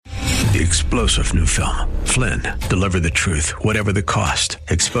The explosive new film, Flynn, deliver the truth, whatever the cost.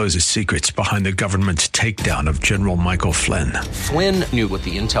 Exposes secrets behind the government's takedown of General Michael Flynn. Flynn knew what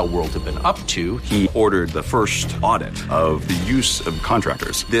the intel world had been up to. He ordered the first audit of the use of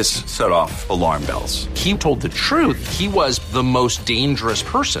contractors. This set off alarm bells. He told the truth. He was the most dangerous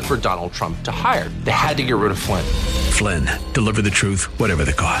person for Donald Trump to hire. They had to get rid of Flynn. Flynn, deliver the truth, whatever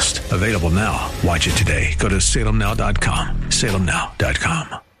the cost. Available now. Watch it today. Go to salemnow.com.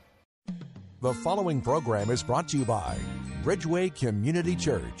 salemnow.com. The following program is brought to you by Bridgeway Community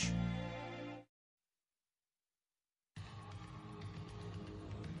Church.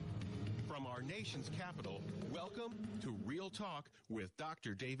 From our nation's capital, welcome to Real Talk with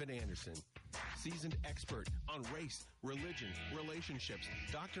Dr. David Anderson. Seasoned expert on race, religion, relationships,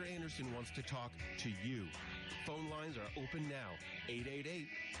 Dr. Anderson wants to talk to you. Phone lines are open now,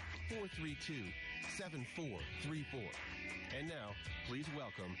 888-432-7434. And now, please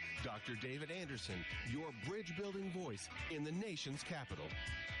welcome Dr. David Anderson, your bridge-building voice in the nation's capital.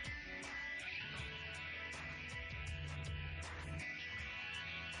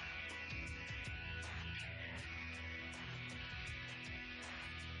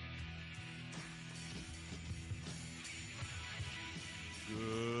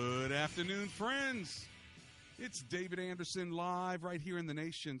 Good afternoon, friends. It's David Anderson live right here in the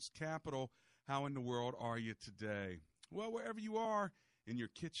nation's capital. How in the world are you today? Well, wherever you are, in your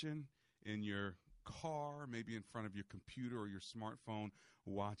kitchen, in your car, maybe in front of your computer or your smartphone,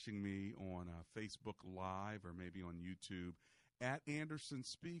 watching me on Facebook Live or maybe on YouTube, at Anderson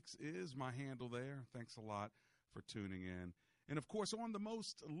Speaks is my handle there. Thanks a lot for tuning in. And, of course, on the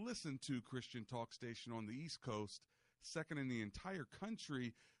most listened to Christian talk station on the East Coast, second in the entire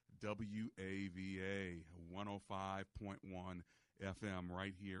country, WAVA 105.1 FM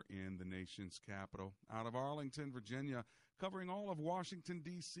right here in the nation's capital. Out of Arlington, Virginia, covering all of Washington,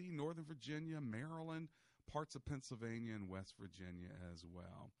 D.C., Northern Virginia, Maryland, parts of Pennsylvania, and West Virginia as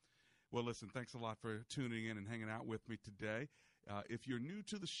well. Well, listen, thanks a lot for tuning in and hanging out with me today. If you're new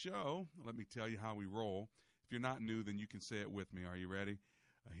to the show, let me tell you how we roll. If you're not new, then you can say it with me. Are you ready?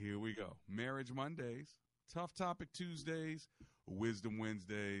 Here we go. Marriage Mondays, Tough Topic Tuesdays, Wisdom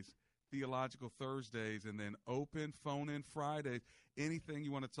Wednesdays, Theological Thursdays, and then open phone-in Fridays. Anything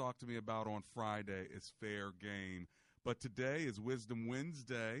you want to talk to me about on Friday is fair game. But today is Wisdom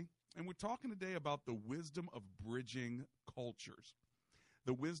Wednesday, and we're talking today about the wisdom of bridging cultures.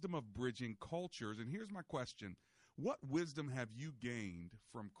 The wisdom of bridging cultures. And here's my question. What wisdom have you gained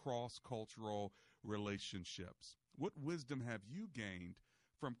from cross-cultural relationships? What wisdom have you gained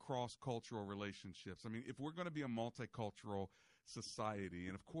from cross-cultural relationships? I mean, if we're going to be a multicultural society,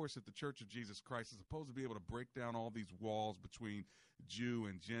 and of course, if the Church of Jesus Christ is supposed to be able to break down all these walls between Jew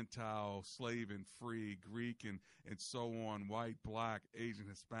and Gentile, slave and free, Greek and so on, white, black, Asian,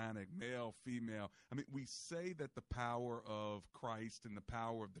 Hispanic, male, female. I mean, we say that the power of Christ and the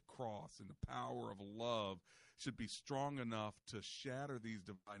power of the cross and the power of love should be strong enough to shatter these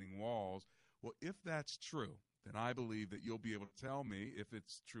dividing walls. Well, if that's true, then I believe that you'll be able to tell me, if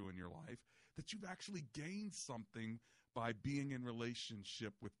it's true in your life, that you've actually gained something by being in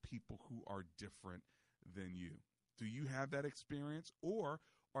relationship with people who are different than you. Do you have that experience, or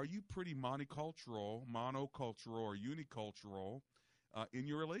are you pretty monocultural, or unicultural in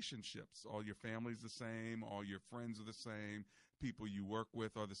your relationships? All your family's the same, all your friends are the same, people you work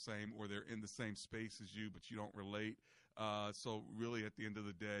with are the same, or they're in the same space as you, but you don't relate. So really, at the end of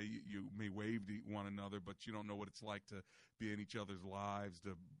the day, you may wave to one another, but you don't know what it's like to be in each other's lives,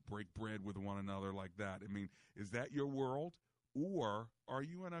 to break bread with one another like that. I mean, is that your world? Or are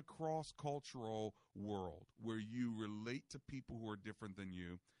you in a cross-cultural world where you relate to people who are different than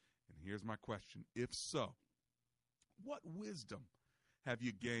you? And here's my question. If so, what wisdom have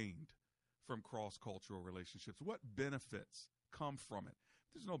you gained from cross-cultural relationships? What benefits come from it?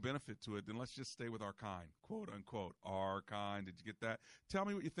 If there's no benefit to it, then let's just stay with our kind, quote unquote, our kind. Did you get that? Tell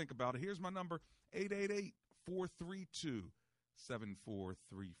me what you think about it. Here's my number,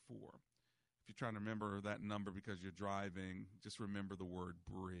 888-432-7434. If you're trying to remember that number because you're driving, just remember the word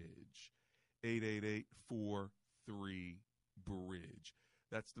bridge. 888-43-BRIDGE.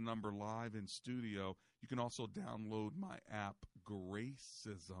 That's the number live in studio. You can also download my app,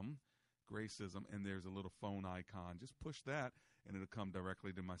 Gracism, and there's a little phone icon. Just push that, and it'll come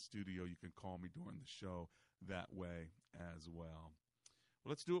directly to my studio. You can call me during the show that way as well. Well,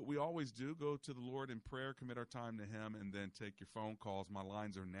 let's do what we always do. Go to the Lord in prayer, commit our time to Him, and then take your phone calls. My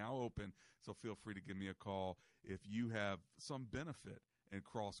lines are now open, so feel free to give me a call if you have some benefit in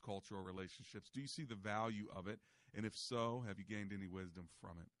cross-cultural relationships. Do you see the value of it? And if so, have you gained any wisdom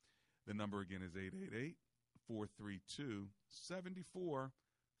from it? The number again is 888-432-7434.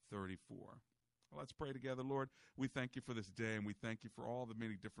 Let's pray together. Lord, we thank you for this day, and we thank you for all the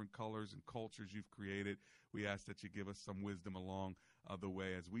many different colors and cultures you've created. We ask that you give us some wisdom along the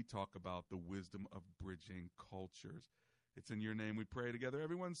way as we talk about the wisdom of bridging cultures. It's in your name we pray together.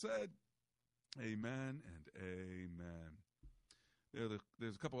 Everyone said, amen and amen.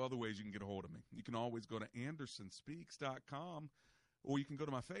 There's a couple other ways you can get a hold of me. You can always go to AndersonSpeaks.com, or you can go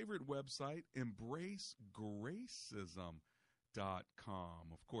to my favorite website,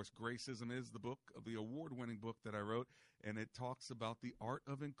 EmbraceGracism.com. Of course, Gracism is the award-winning book that I wrote, and it talks about the art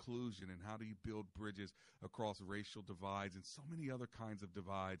of inclusion and how do you build bridges across racial divides and so many other kinds of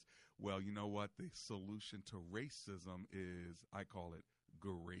divides. Well, you know what? The solution to racism is, I call it,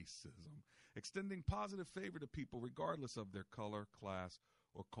 Gracism, extending positive favor to people regardless of their color, class,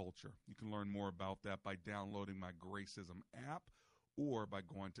 or culture. You can learn more about that by downloading my Gracism app or by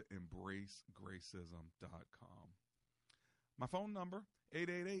going to EmbraceGracism.com. My phone number,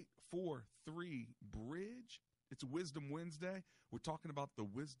 888-43-BRIDGE. It's Wisdom Wednesday. We're talking about the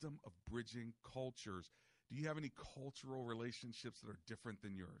wisdom of bridging cultures. Do you have any cultural relationships that are different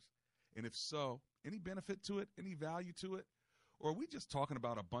than yours? And if so, any benefit to it, any value to it? Or are we just talking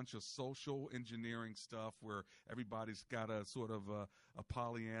about a bunch of social engineering stuff where everybody's got a sort of a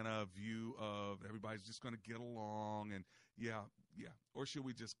Pollyanna view of everybody's just going to get along and yeah. Or should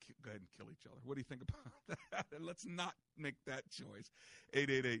we just go ahead and kill each other? What do you think about that? Let's not make that choice.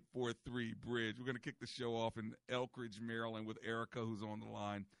 888-43-BRIDGE. We're going to kick the show off in Elkridge, Maryland with Erica, who's on the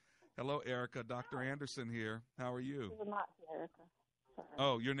line. Hello, Erica. Dr. Anderson here. How are you? I'm not Erica. Sorry.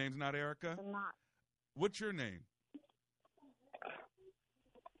 Oh, your name's not Erica? I'm not. What's your name?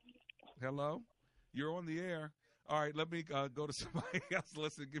 Hello? You're on the air. All right, let me go to somebody else.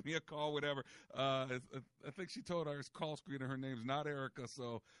 Listen, give me a call, whatever. I think she told our call screener her name's not Erica,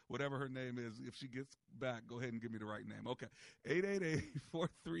 so whatever her name is, if she gets back, go ahead and give me the right name. Okay,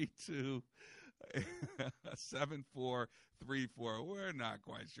 888-432-7434. We're not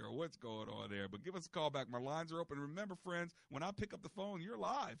quite sure what's going on there, but give us a call back. My lines are open. Remember, friends, when I pick up the phone, you're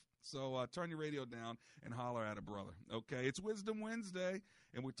live. So turn your radio down and holler at a brother. Okay, it's Wisdom Wednesday,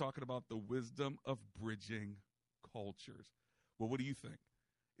 and we're talking about the wisdom of bridging cultures. Well, what do you think?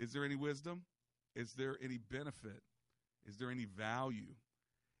 Is there any wisdom? Is there any benefit? Is there any value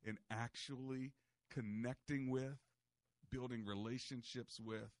in actually connecting with, building relationships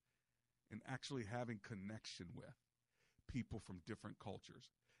with, and actually having connection with people from different cultures?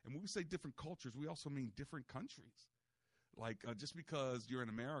 And when we say different cultures, we also mean different countries. Like just because you're in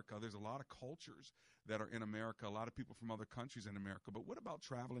America, there's a lot of cultures that are in America, a lot of people from other countries in America. But what about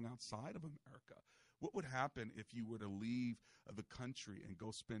traveling outside of America? What would happen if you were to leave the country and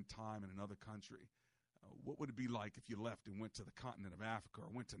go spend time in another country? What would it be like if you left and went to the continent of Africa or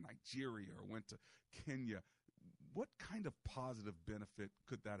went to Nigeria or went to Kenya? What kind of positive benefit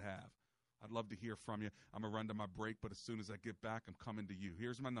could that have? I'd love to hear from you. I'm going to run to my break, but as soon as I get back, I'm coming to you.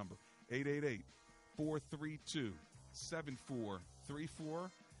 Here's my number,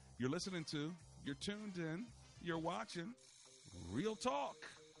 888-432-7434. You're listening to, you're tuned in, you're watching Real Talk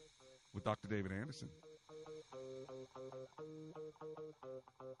with Dr. David Anderson.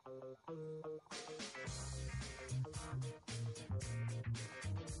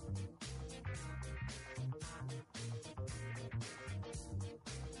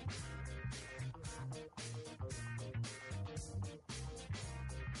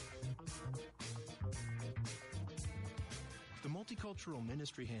 The Multicultural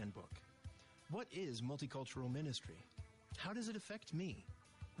Ministry Handbook. What is multicultural ministry? How does it affect me?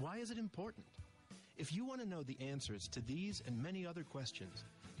 Why is it important? If you want to know the answers to these and many other questions,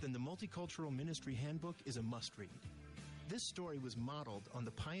 then the Multicultural Ministry Handbook is a must-read. This story was modeled on the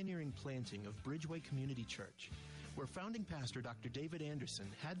pioneering planting of Bridgeway Community Church, where founding pastor Dr. David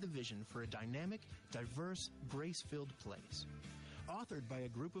Anderson had the vision for a dynamic, diverse, grace-filled place. Authored by a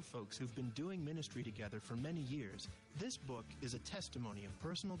group of folks who've been doing ministry together for many years, this book is a testimony of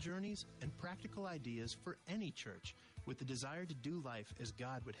personal journeys and practical ideas for any church with the desire to do life as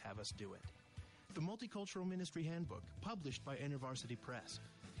God would have us do it. The Multicultural Ministry Handbook, published by InterVarsity Press,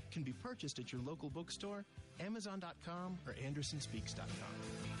 can be purchased at your local bookstore, Amazon.com, or AndersonSpeaks.com.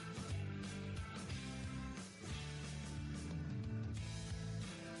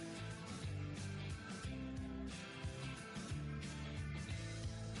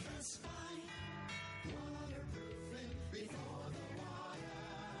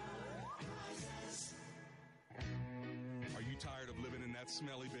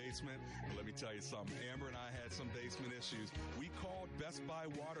 smelly basement. But let me tell you something. Amber and I had some basement issues. We called Best Buy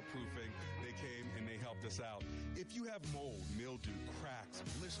Waterproofing. They came and they helped us out. If you have mold, mildew, cracks,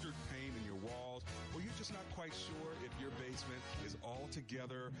 blistered paint in your walls, or you're just not quite sure if your basement is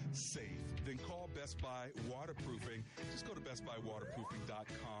altogether safe, then call Best Buy Waterproofing. Just go to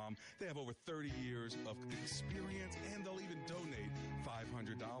bestbuywaterproofing.com. They have over 30 years of experience, and they'll even donate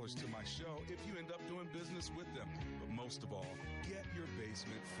 $500 to my show if you end up doing business with them. But most of all, get your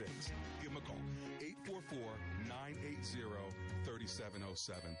basement fixed. Give them a call,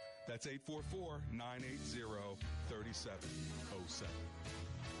 844-980-3707. That's 844-980-3707.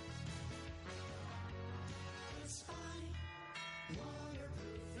 It's fine.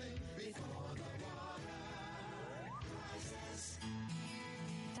 Waterproofing before the water rises.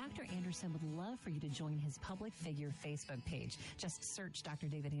 Dr. Anderson would love for you to join his public figure Facebook page. Just search Dr.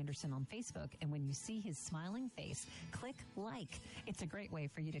 David Anderson on Facebook, and when you see his smiling face, click like. It's a great way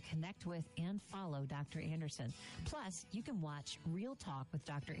for you to connect with and follow Dr. Anderson. Plus, you can watch Real Talk with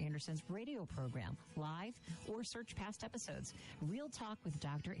Dr. Anderson's radio program live or search past episodes. Real Talk with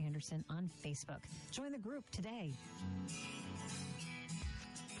Dr. Anderson on Facebook. Join the group today.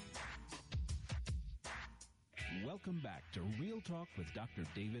 Welcome back to Real Talk with Dr.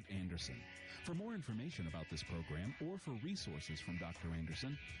 David Anderson. For more information about this program or for resources from Dr.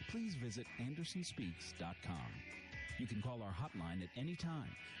 Anderson, please visit AndersonSpeaks.com. You can call our hotline at any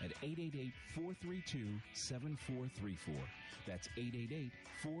time at 888-432-7434. That's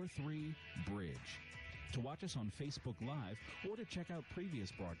 888-43-BRIDGE. To watch us on Facebook Live or to check out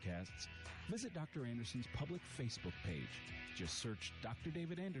previous broadcasts, visit Dr. Anderson's public Facebook page. Just search Dr.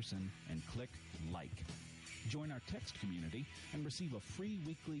 David Anderson and click like. Join our text community and receive a free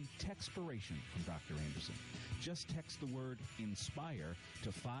weekly Textpiration from Dr. Anderson. Just text the word INSPIRE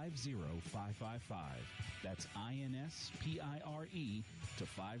to 50555. That's INSPIRE to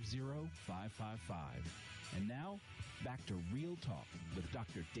 50555. And now, back to Real Talk with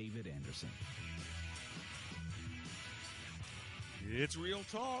Dr. David Anderson. It's Real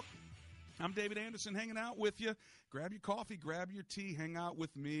Talk. I'm David Anderson hanging out with you. Grab your coffee, grab your tea, hang out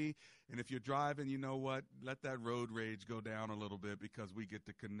with me. And if you're driving, you know what? Let that road rage go down a little bit because we get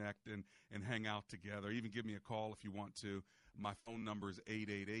to connect and hang out together. Even give me a call if you want to. My phone number is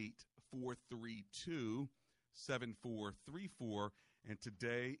 888-432-7434. And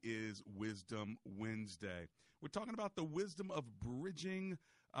today is Wisdom Wednesday. We're talking about the wisdom of bridging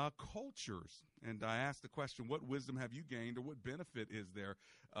cultures. And I asked the question, what wisdom have you gained or what benefit is there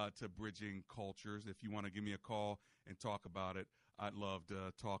to bridging cultures? If you want to give me a call and talk about it, I'd love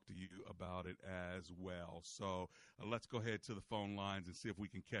to talk to you about it as well. So let's go ahead to the phone lines and see if we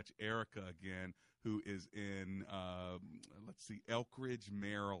can catch Erica again, who is in, Elkridge,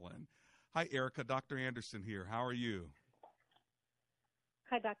 Maryland. Hi, Erica. Dr. Anderson here. How are you?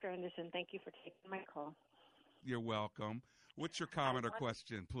 Hi, Dr. Anderson. Thank you for taking my call. You're welcome. What's your comment or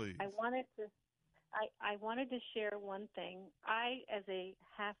question, please? I wanted to share one thing. I, as a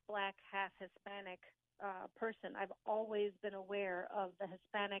half black, half Hispanic person, I've always been aware of the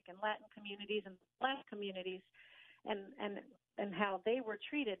Hispanic and Latin communities and Black communities and how they were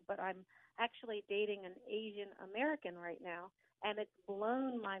treated. But I'm actually dating an Asian American right now, and it's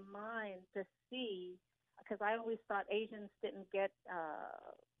blown my mind to see, because I always thought Asians didn't get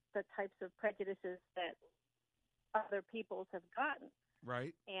the types of prejudices that other peoples have gotten.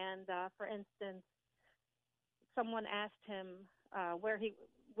 Right. And for instance, someone asked him where he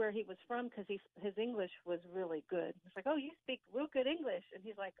was from because his English was really good. It's like, oh, you speak real good English, and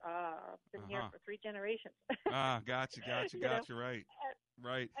he's like, I've been here for 3 generations. Gotcha. Right.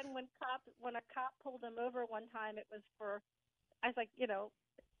 Right. And when a cop pulled him over one time, it was for, I was like, the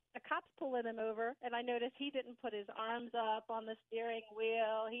cop's pulling him over, and I noticed he didn't put his arms up on the steering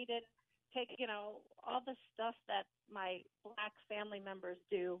wheel. He didn't take, all the stuff that my Black family members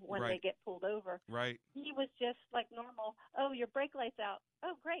do when they get pulled over. Right. He was just like normal. Oh, your brake light's out.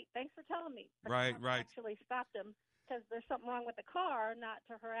 Oh, great. Thanks for telling me. But right. Actually stopped him because there's something wrong with the car, not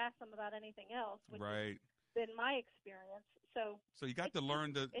to harass him about anything else, which has been my experience. So you got to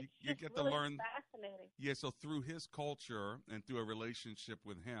learn you get to learn. Fascinating. Yeah. So through his culture and through a relationship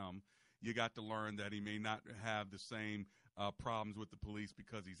with him, you got to learn that he may not have the same problems with the police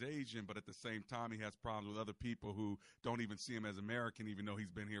because he's Asian, but at the same time, he has problems with other people who don't even see him as American, even though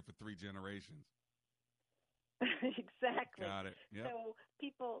he's been here for 3 generations. Exactly. Got it. Yep. So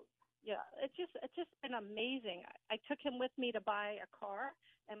people, it's just been amazing. I took him with me to buy a car,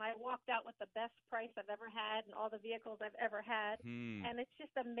 and I walked out with the best price I've ever had and all the vehicles I've ever had, and it's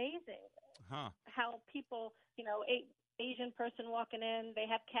just amazing how people, Asian person walking in, they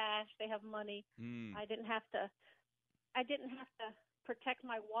have cash, they have money. I didn't have to protect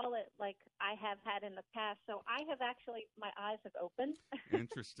my wallet like I have had in the past. So I have actually, my eyes have opened.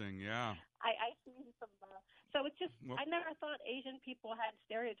 Interesting, yeah. I see some, so it's just, I never thought Asian people had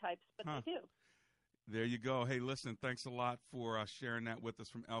stereotypes, but they do. There you go. Hey, listen, thanks a lot for sharing that with us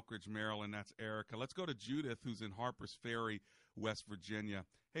from Elkridge, Maryland. That's Erica. Let's go to Judith, who's in Harpers Ferry, West Virginia.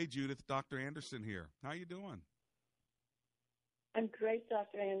 Hey, Judith, Dr. Anderson here. How you doing? I'm great,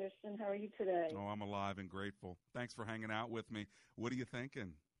 Dr. Anderson. How are you today? Oh, I'm alive and grateful. Thanks for hanging out with me. What are you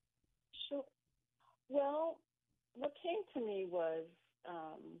thinking? Sure. Well, what came to me was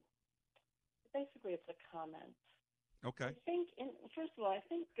basically it's a comment. Okay. I think, first of all, I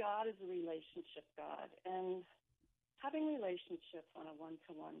think God is a relationship God, and having relationships on a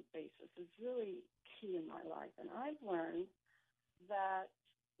one-to-one basis is really key in my life. And I've learned that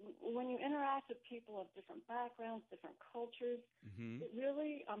when you interact with people of different backgrounds, different cultures, it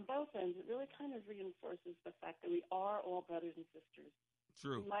really, on both ends, it really kind of reinforces the fact that we are all brothers and sisters.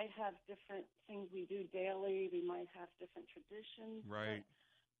 True. We might have different things we do daily. We might have different traditions. Right.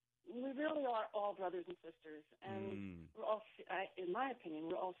 We really are all brothers and sisters, and we're all, in my opinion,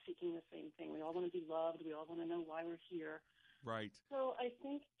 we're all seeking the same thing. We all want to be loved. We all want to know why we're here. Right. So I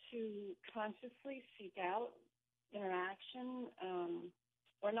think to consciously seek out interaction,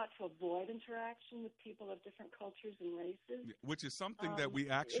 or not to avoid interaction with people of different cultures and races, which is something that we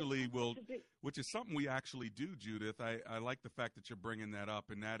actually which is something we actually do, Judith. I like the fact that you're bringing that up,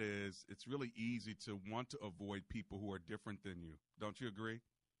 and that is, it's really easy to want to avoid people who are different than you. Don't you agree?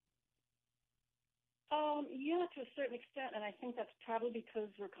 Yeah, to a certain extent, and I think that's probably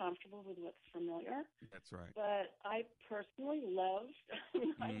because we're comfortable with what's familiar. That's right. But I personally love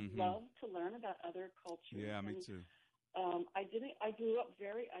to learn about other cultures. Yeah, me too. I grew up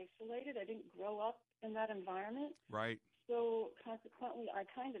very isolated. I didn't grow up in that environment. Right. So consequently, I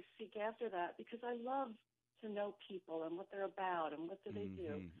kind of seek after that because I love to know people and what they're about and what do they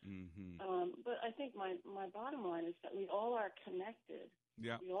do. But I think my bottom line is that we all are connected.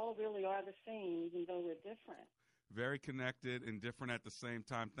 Yeah. We all really are the same, even though we're different. Very connected and different at the same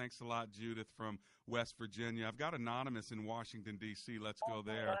time. Thanks a lot, Judith from West Virginia. I've got Anonymous in Washington, D.C. Let's go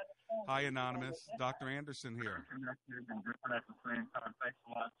there. Hi, Anonymous. Dr. Anderson here. Connected and different at the same time. Thanks a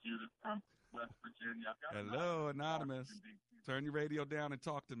lot, Judith from West Virginia. Hello, Anonymous. Turn your radio down and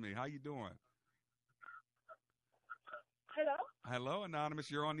talk to me. How you doing? Hello? Hello,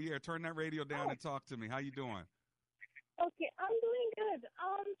 Anonymous. You're on the air. Turn that radio down and talk to me. How you doing? Okay, I'm doing good.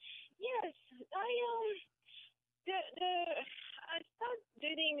 Yes, I started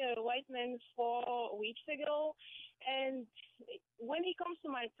dating a white man 4 weeks ago, and when he comes to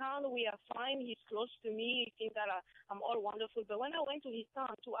my town, we are fine. He's close to me. He thinks that I'm all wonderful. But when I went to his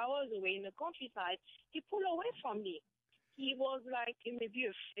town 2 hours away in the countryside, he pulled away from me. He was like maybe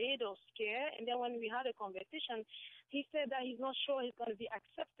afraid or scared. And then when we had a conversation, he said that he's not sure he's going to be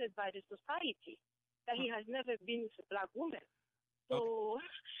accepted by the society, that he has never been with a black woman. So all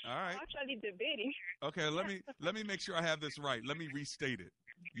right. I'm actually debating. Okay, let me make sure I have this right. Let me restate it.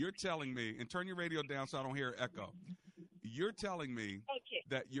 You're telling me, and turn your radio down so I don't hear echo. You're telling me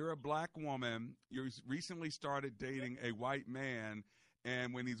that you're a black woman, you recently started dating a white man,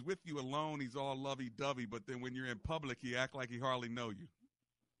 and when he's with you alone, he's all lovey-dovey, but then when you're in public, he act like he hardly know you.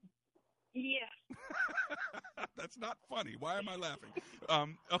 Yeah. That's not funny. Why am I laughing?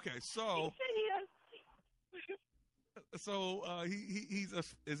 Okay, so... So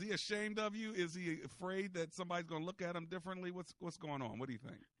is he ashamed of you? Is he afraid that somebody's going to look at him differently? What's going on? What do you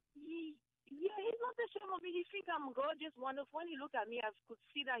think? Yeah, he's not ashamed of me. He thinks I'm gorgeous, wonderful. When he look at me, I could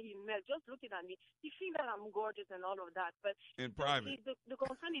see that he melts just looking at me. He thinks that I'm gorgeous and all of that. But in private, the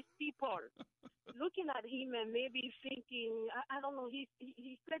concern is people looking at him and maybe thinking, I don't know. He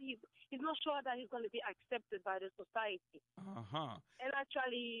said he's not sure that he's going to be accepted by the society. And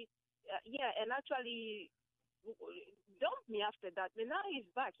actually, dumped me after that. But now he's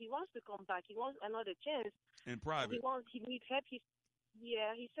back. He wants to come back. He wants another chance. In private. He needs help. He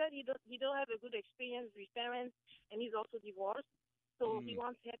said he don't have a good experience with parents, and he's also divorced. So he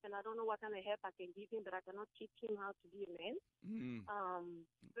wants help, and I don't know what kind of help I can give him, but I cannot teach him how to be a man.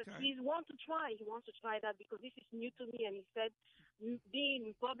 But he wants to try. He wants to try that because this is new to me, and he said being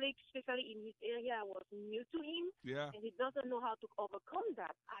in public, especially in his area, was new to him. Yeah. And he doesn't know how to overcome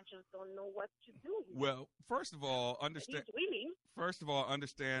that. I just don't know what to do. Well, first of all, understand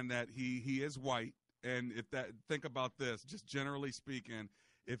that he is white, and think about this, just generally speaking,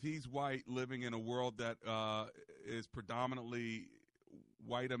 if he's white living in a world that is predominantly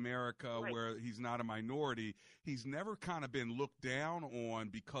white America, where he's not a minority, he's never kind of been looked down on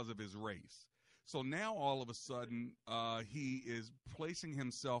because of his race. So now all of a sudden he is placing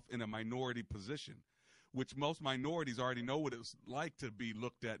himself in a minority position, which most minorities already know what it's like to be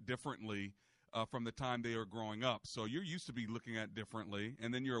looked at differently from the time they are growing up. So you're used to be looking at differently,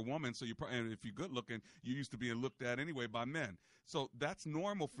 and then you're a woman, so and if you're good looking, you're used to being looked at anyway by men. So that's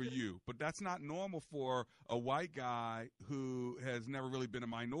normal for you, but that's not normal for a white guy who has never really been a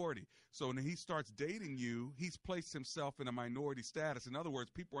minority. So when he starts dating you, he's placed himself in a minority status. In other words,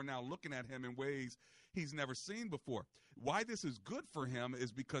 people are now looking at him in ways he's never seen before. Why this is good for him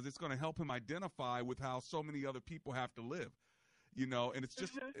is because it's going to help him identify with how so many other people have to live. And it's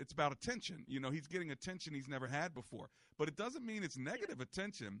just, it's about attention. He's getting attention he's never had before. But it doesn't mean it's negative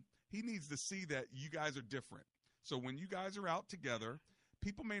attention. He needs to see that you guys are different. So when you guys are out together,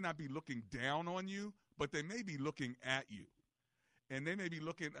 people may not be looking down on you, but they may be looking at you. And they may be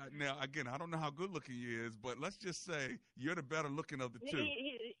looking, now, again, I don't know how good looking he is, but let's just say you're the better looking of the two.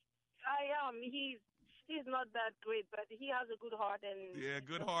 I am. He's not that great, but he has a good heart. And yeah,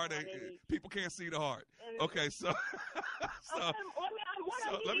 good heart. People can't see the heart. Okay, so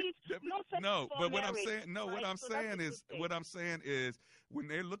what I'm saying is when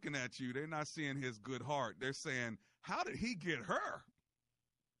they're looking at you, they're not seeing his good heart. They're saying, how did he get her?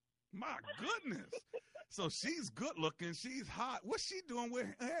 My goodness. So she's good looking. She's hot. What's she doing with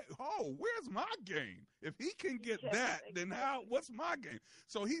her? Oh, where's my game? If he can get that, then what's my game?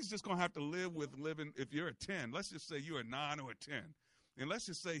 So he's just going to have to live with living. If you're a 10, let's just say you're a 9 or a 10. And let's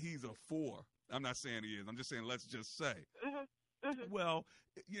just say he's a 4. I'm not saying he is. I'm just saying let's just say. Well,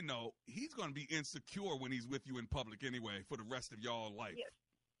 he's going to be insecure when he's with you in public anyway for the rest of y'all life. Yes.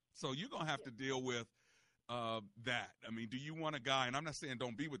 So you're going to have to deal with that. I mean, do you want a guy, and I'm not saying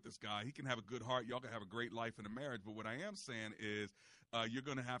don't be with this guy. He can have a good heart. Y'all can have a great life in a marriage. But what I am saying is you're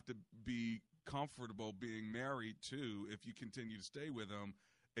going to have to be comfortable being married to, if you continue to stay with him,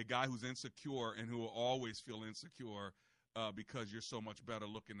 a guy who's insecure and who will always feel insecure because you're so much better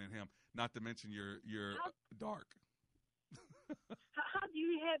looking than him. Not to mention you're dark. How do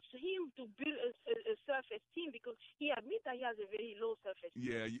you help him to build a self-esteem? Because he admits that he has a very low self-esteem.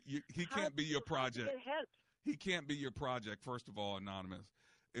 Yeah, he can't be your project. He can't be your project, first of all, Anonymous.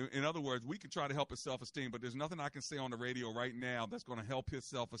 In other words, we can try to help his self-esteem, but there's nothing I can say on the radio right now that's going to help his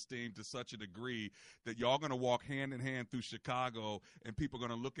self-esteem to such a degree that y'all going to walk hand in hand through Chicago and people are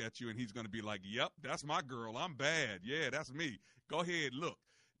going to look at you and he's going to be like, yep, that's my girl. I'm bad. Yeah, that's me. Go ahead, look.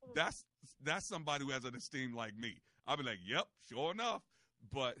 That's somebody who has an esteem like me. I'll be like, yep, sure enough.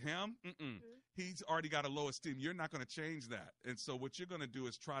 But him, he's already got a low esteem. You're not going to change that. And so what you're going to do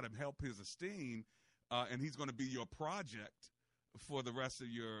is try to help his esteem, and he's going to be your project for the rest of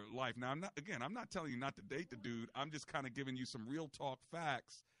your life. Now, I'm not telling you not to date the dude. I'm just kind of giving you some real talk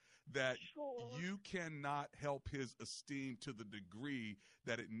facts that you cannot help his esteem to the degree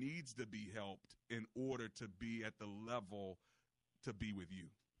that it needs to be helped in order to be at the level to be with you.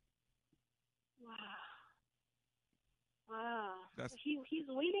 Wow. He's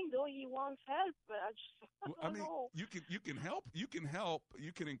willing, though. He wants help, but I don't know. You can help. You can help.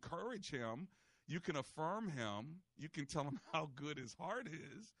 You can encourage him. You can affirm him. You can tell him how good his heart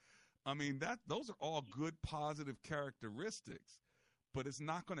is. I mean, those are all good, positive characteristics, but it's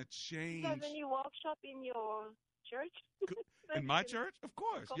not going to change. Do you have any workshop in your church? In my church? Of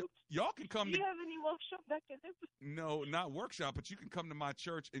course. Y'all can come. Do you have any workshop that can help? No, not workshop, but you can come to my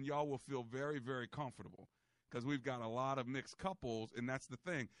church and y'all will feel very, very comfortable. Because we've got a lot of mixed couples, and that's the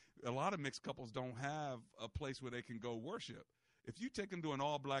thing. A lot of mixed couples don't have a place where they can go worship. If you take him to an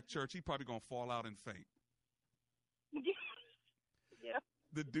all-black church, he's probably going to fall out and faint. Yeah.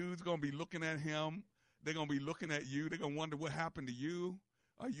 The dude's going to be looking at him. They're going to be looking at you. They're going to wonder what happened to you.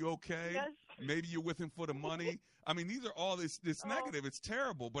 Are you okay? Yes. Maybe you're with him for the money. I mean, these are all this negative. It's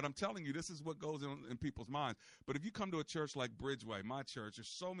terrible, but I'm telling you, this is what goes in people's minds. But if you come to a church like Bridgeway, my church, there's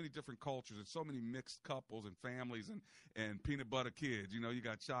so many different cultures and so many mixed couples and families and peanut butter kids. You know, you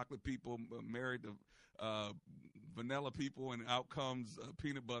got chocolate people married to vanilla people, and out comes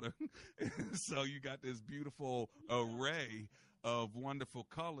peanut butter. So you got this beautiful array of wonderful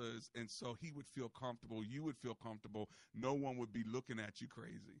colors, and so he would feel comfortable. You would feel comfortable. No one would be looking at you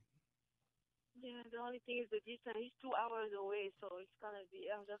crazy. Yeah, the only thing is the distance. He's 2 hours away, so it's gonna be.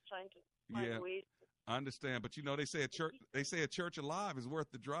 I'm just trying to find ways. I understand, but you know they say a church alive is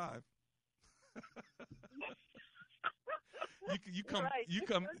worth the drive. You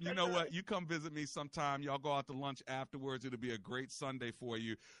come. You know what? You come visit me sometime. Y'all go out to lunch afterwards. It'll be a great Sunday for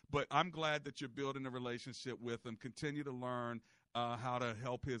you. But I'm glad that you're building a relationship with him. Continue to learn how to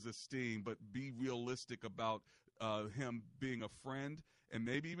help his esteem, but be realistic about him being a friend and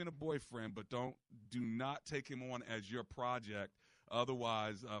maybe even a boyfriend. But do not take him on as your project.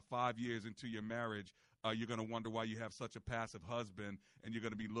 Otherwise, 5 years into your marriage, you're going to wonder why you have such a passive husband, and you're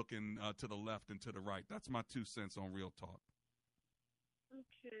going to be looking to the left and to the right. That's my 2 cents on Real Talk.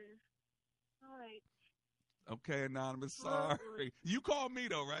 Okay. All right. Okay, Anonymous, sorry. You called me,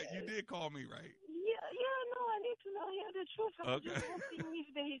 though, right? You did call me, right? No, I need to know the truth. I'm just hoping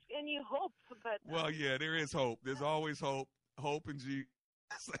if there is any hope. But Well, yeah, there is hope. There's always hope. Hope in Jesus.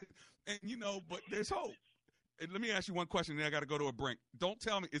 And, but there's hope. And let me ask you one question, then I got to go to a break. Don't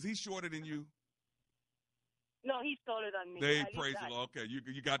tell me, is he shorter than you? no, he's taller than me. They At least praise that. the Lord. Okay,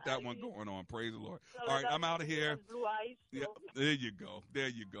 you got that one going on. Praise the Lord. Taller All right, than I'm out of me, he here. has blue eyes. Yeah, there you go. There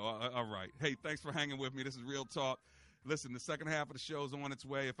you go. All right. Hey, thanks for hanging with me. This is Real Talk. Listen, the second half of the show is on its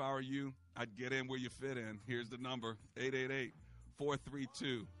way. If I were you, I'd get in where you fit in. Here's the number,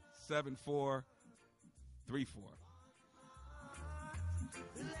 888-432-7434.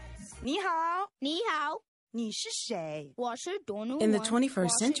 In the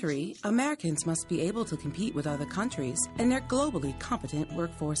 21st century, Americans must be able to compete with other countries and their globally competent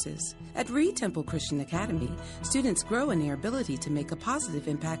workforces. At Reed Temple Christian Academy, students grow in their ability to make a positive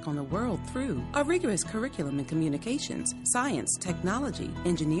impact on the world through a rigorous curriculum in communications, science, technology,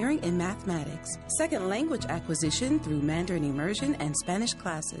 engineering, and mathematics, second language acquisition through Mandarin immersion and Spanish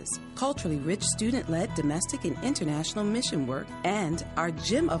classes, culturally rich student-led domestic and international mission work, and our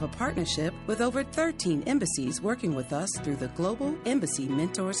gem of a partnership with over 13 embassies working with us through the Global Embassy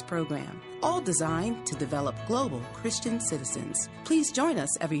Mentors Program, all designed to develop global Christian citizens. Please join us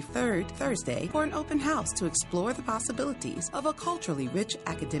every third Thursday for an open house to explore the possibilities of a culturally rich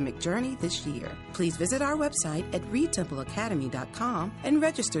academic journey this year. Please visit our website at reedtempleacademy.com and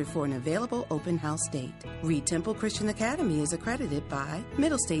register for an available open house date. Reed Temple Christian Academy is accredited by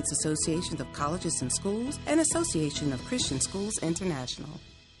Middle States Association of Colleges and Schools and Association of Christian Schools International.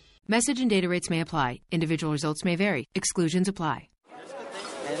 Message and data rates may apply. Individual results may vary. Exclusions apply.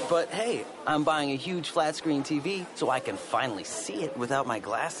 But hey, I'm buying a huge flat screen TV so I can finally see it without my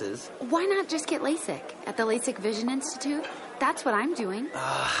glasses. Why not just get LASIK at the LASIK Vision Institute? That's what I'm doing.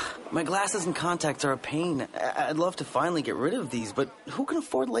 My glasses and contacts are a pain. I'd love to finally get rid of these, but who can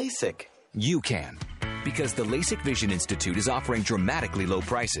afford LASIK? You can. Because the LASIK Vision Institute is offering dramatically low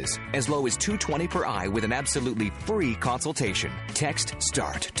prices, as low as $220 per eye with an absolutely free consultation. Text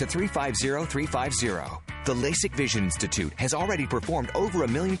START to 350350. The LASIK Vision Institute has already performed over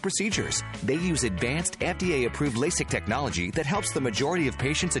 1 million procedures. They use advanced FDA-approved LASIK technology that helps the majority of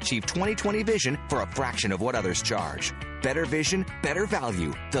patients achieve 20/20 vision for a fraction of what others charge. Better vision, better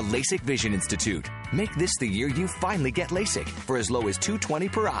value. The LASIK Vision Institute. Make this the year you finally get LASIK for as low as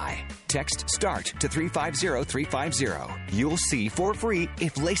 $220 per eye. Text START to 350350. You'll see for free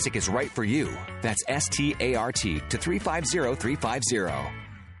if LASIK is right for you. That's START to 350350.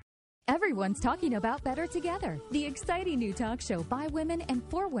 Everyone's talking about Better Together, the exciting new talk show by women and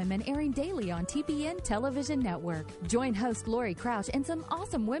for women airing daily on TBN Television Network. Join host Lori Crouch and some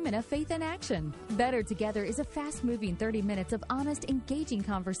awesome women of faith in action. Better Together is a fast-moving 30 minutes of honest, engaging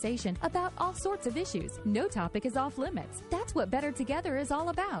conversation about all sorts of issues. No topic is off limits. That's what Better Together is all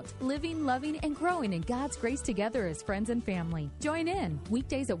about. Living, loving, and growing in God's grace together as friends and family. Join in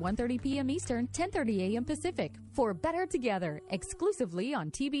weekdays at 1:30 p.m. Eastern, 10:30 a.m. Pacific for Better Together, exclusively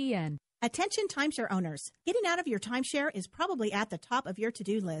on TBN. Attention timeshare owners. Getting out of your timeshare is probably at the top of your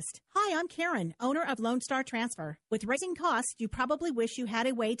to-do list. Hi, I'm Karen, owner of Lone Star Transfer. With rising costs, you probably wish you had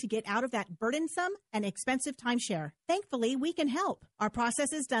a way to get out of that burdensome and expensive timeshare. Thankfully, we can help. Our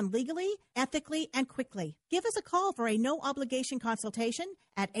process is done legally, ethically, and quickly. Give us a call for a no-obligation consultation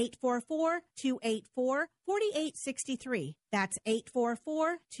at 844-284-4863. That's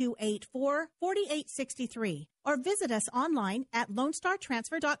 844-284-4863. Or visit us online at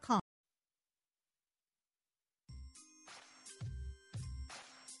lonestartransfer.com.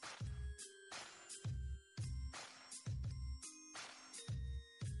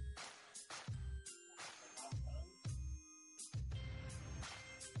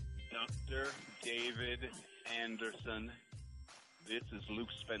 Dr. David Anderson. This is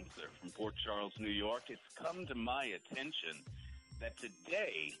Luke Spencer from Port Charles, New York. It's come to my attention that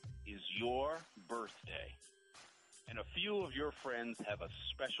today is your birthday. And a few of your friends have a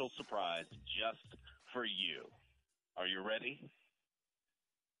special surprise just for you. Are you ready?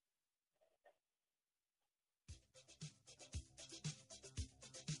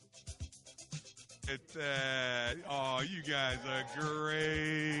 At that. Oh, you guys are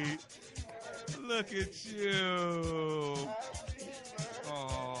great. Look at you.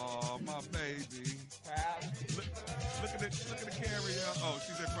 Oh, my baby. Look at the camera, y'all. Oh,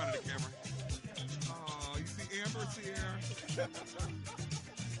 she's in front of the camera. Oh, you see Amber's here.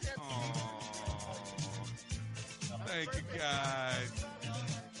 Oh, thank you, guys.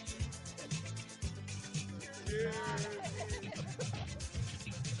 Go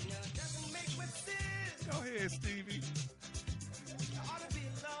ahead, Stevie.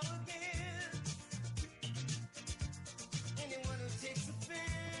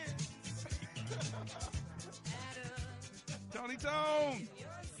 Tony Tone.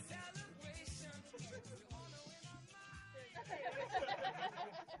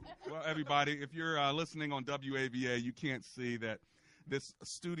 Well, everybody, if you're listening on WAVA, you can't see that this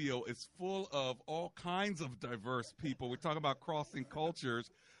studio is full of all kinds of diverse people. We talk about crossing cultures.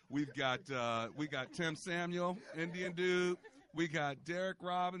 We got Tim Samuel, Indian dude. We got Derek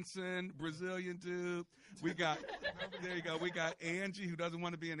Robinson, Brazilian dude. We got Angie, who doesn't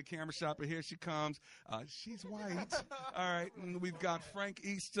want to be in the camera shop, but here she comes. She's white. All right. And we've got Frank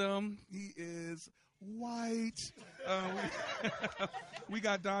Eastham. He is white. We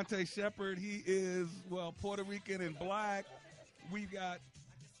got Dante Shepard. He is, Puerto Rican and black. We got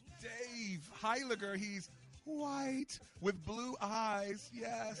Dave Heiliger. He's white with blue eyes.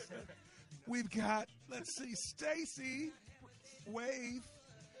 Yes. We've got, Stacy. Wave.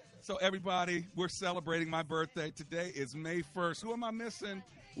 So everybody, we're celebrating my birthday. Today is May 1st. Who am I missing?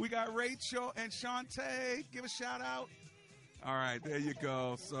 We got Rachel and Shantae. Give a shout out. All right, there you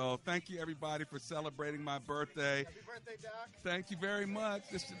go. So thank you, everybody, for celebrating my birthday. Happy birthday, Doc. Thank you very much.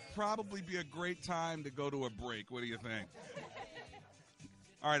 This should probably be a great time to go to a break. What do you think?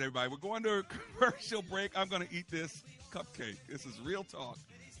 All right, everybody, we're going to a commercial break. I'm going to eat this cupcake. This is Real Talk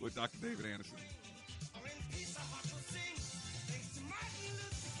with Dr. David Anderson.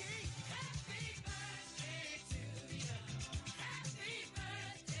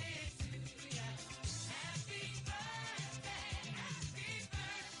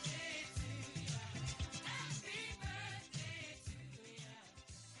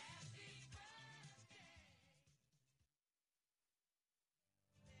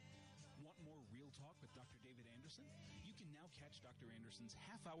 Dr. Anderson's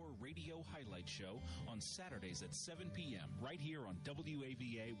half-hour radio highlight show on Saturdays at 7 p.m. right here on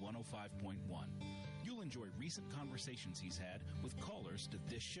WAVA 105.1. You'll enjoy recent conversations he's had with callers to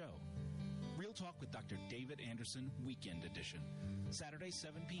this show. Real Talk with Dr. David Anderson, Weekend Edition, Saturday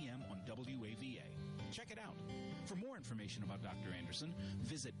 7 p.m. on WAVA. Check it out. For more information about Dr. Anderson,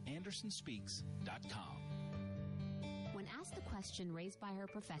 visit andersonspeaks.com. When asked the question raised by her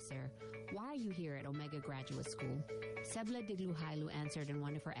professor, "Why are you here at Omega Graduate School?" Sebla Digluhailu answered in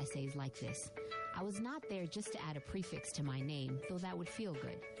one of her essays like this: "I was not there just to add a prefix to my name, though that would feel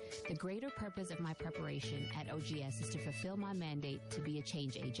good. The greater purpose of my preparation at OGS is to fulfill my mandate to be a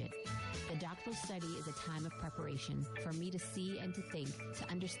change agent. The doctoral study is a time of preparation for me to see and to think, to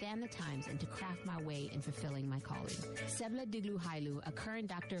understand the times, and to craft my way in fulfilling my calling." Sebla Digluhailu, a current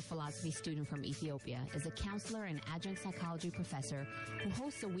Doctor of Philosophy student from Ethiopia, is a counselor and adjunct psychology professor who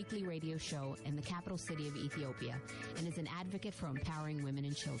hosts a weekly radio show in the capital city of Ethiopia and is an advocate for empowering women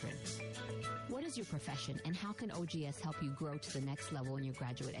and children. What is your profession, and how can OGS help you grow to the next level in your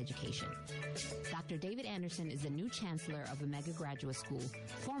graduate education? Dr. David Anderson is the new chancellor of Omega Graduate School,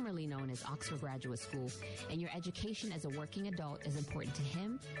 formerly known as Oxford Graduate School, and your education as a working adult is important to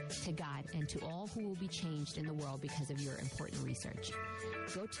him, to God, and to all who will be changed in the world because of your important research.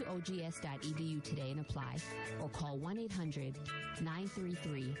 Go to ogs.edu today and apply, or call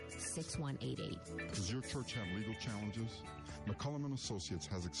 1-800-933-6188. Does your church have legal challenges? McCullum & Associates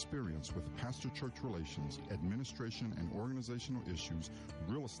has experience with pastor-church relations, administration and organizational issues,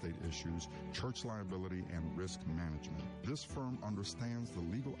 real estate issues, church liability, and risk management. This firm understands the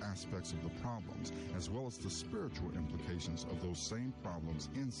legal aspects of the problems as well as the spiritual implications of those same problems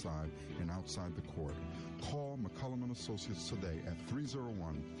inside and outside the court. Call McCullum & Associates today at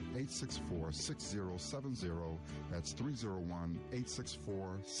 301-864-6070. That's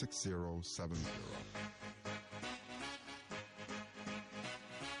 301-864-6070.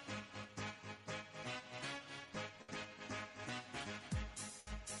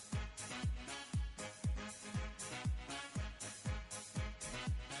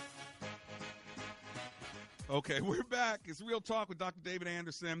 Okay, we're back. It's Real Talk with Dr. David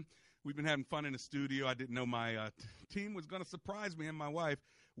Anderson. We've been having fun in the studio. I didn't know my team was going to surprise me and my wife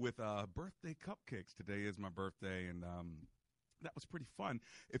with birthday cupcakes. Today is my birthday, and that was pretty fun.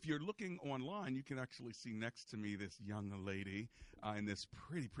 If you're looking online, you can actually see next to me this young lady in this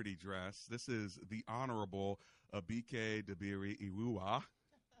pretty dress. This is the Honorable Abike Dabiri Iwuwa.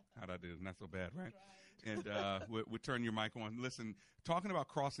 How'd I do? Not so bad, right? And we'll turn your mic on. Listen, talking about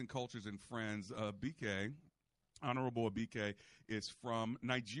crossing cultures and friends, Abike, Honorable Abike, is from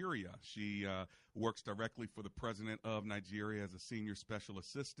Nigeria. She works directly for the president of Nigeria as a senior special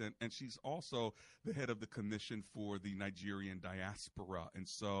assistant, and she's also the head of the Commission for the Nigerian Diaspora. And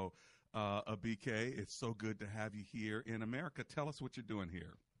so Abike, it's so good to have you here in America. Tell us what you're doing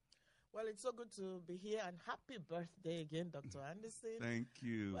here. Well, it's so good to be here, and happy birthday again, Dr. Anderson. Thank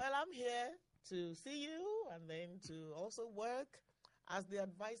you. Well, I'm here to see you and then to also work as the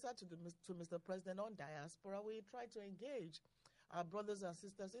advisor to Mr. President on diaspora. We try to engage our brothers and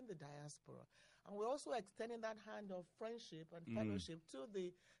sisters in the diaspora. And we're also extending that hand of friendship and fellowship to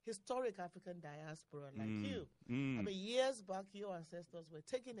the historic African diaspora like you. I mean, years back, your ancestors were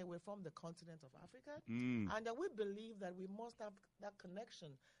taken away from the continent of Africa. And we believe that we must have that connection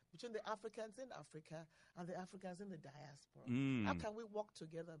between the Africans in Africa and the Africans in the diaspora. How can we work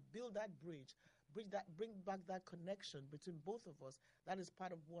together, build that bridge, bring back that connection between both of us? That is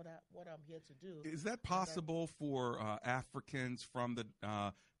part of what I'm here to do. Is that possible for Africans from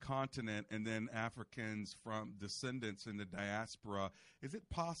the continent and then Africans from descendants in the diaspora? Is it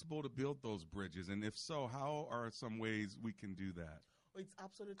possible to build those bridges? And if so, how are some ways we can do that? It's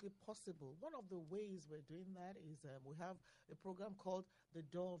absolutely possible. One of the ways we're doing that is we have a program called The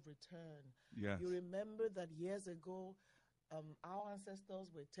Door of Return. Yes. You remember that years ago, our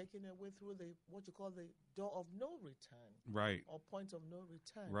ancestors were taken away through what you call the door of no return. Right. Or point of no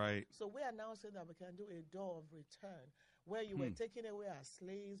return. Right. So we are now saying that we can do a door of return where you were taken away as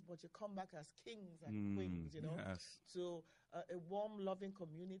slaves, but you come back as kings and queens, yes. to a warm, loving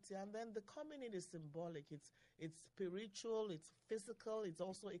community. And then the coming in is symbolic. It's spiritual, it's physical, it's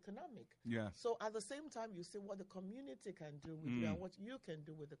also economic. Yes. So at the same time, you see what the community can do with you and what you can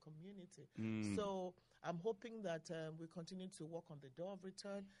do with the community. So I'm hoping that we continue to work on the door of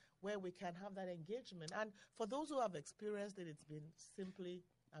return where we can have that engagement. And for those who have experienced it, it's been simply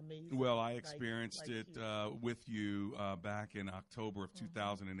amazing. Well, I experienced it with you back in October of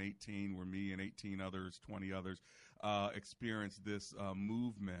 2018, where me and 18 others, 20 others, experienced this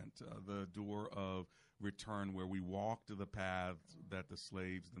movement, the door of return, where we walked the paths that the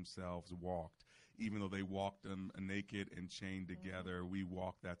slaves themselves walked. Even though they walked them naked and chained together, we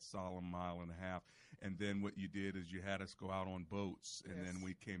walked that solemn mile and a half. And then what you did is you had us go out on boats, and then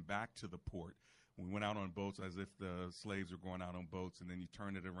we came back to the port. We went out on boats as if the slaves were going out on boats, and then you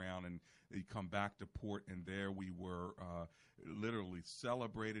turn it around and you come back to port, and there we were literally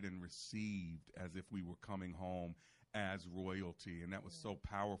celebrated and received as if we were coming home as royalty, and that was so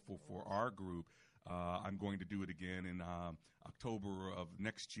powerful for our group. I'm going to do it again in October of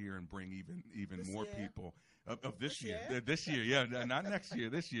next year and bring even more people of this year. This year, yeah, not next year.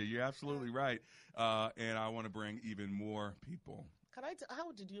 This year, you're absolutely right. And I want to bring even more people.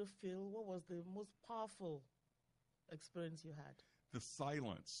 How did you feel? What was the most powerful experience you had? The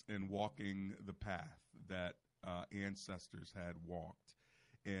silence in walking the path that ancestors had walked,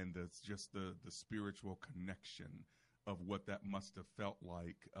 and it's just the spiritual connection of what that must have felt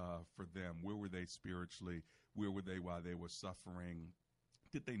like for them. Where were they spiritually? Where were they while they were suffering?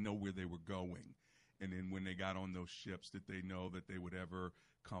 Did they know where they were going? And then when they got on those ships, did they know that they would ever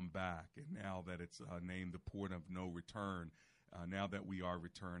come back? And now that it's named the port of no return, now that we are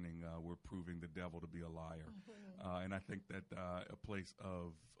returning, we're proving the devil to be a liar. And I think that a place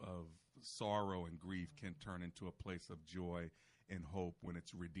of sorrow and grief can turn into a place of joy and hope when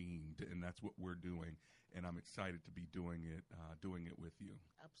it's redeemed. And that's what we're doing. And I'm excited to be doing it with you.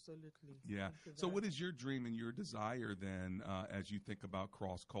 Absolutely. Yeah. So what is your dream and your desire then as you think about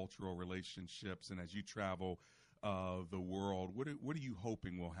cross-cultural relationships and as you travel the world? What are you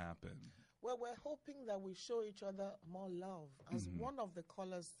hoping will happen? Well, we're hoping that we show each other more love. As one of the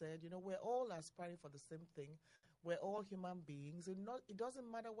callers said, we're all aspiring for the same thing. We're all human beings. It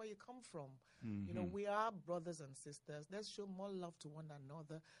doesn't matter where you come from. We are brothers and sisters. Let's show more love to one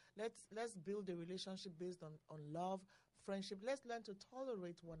another. Let's build a relationship based on love, friendship. Let's learn to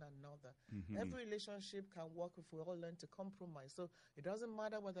tolerate one another. Every relationship can work if we all learn to compromise. So it doesn't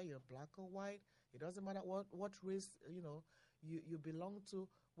matter whether you're black or white. It doesn't matter what race you belong to.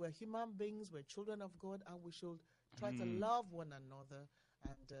 We're human beings. We're children of God, and we should try to love one another.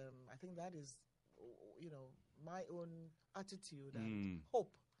 And I think that is, my own attitude and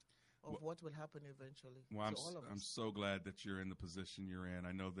hope of what will happen eventually well, to all of us. I'm so glad that you're in the position you're in.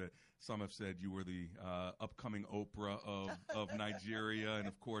 I know that some have said you were the upcoming Oprah of Nigeria, and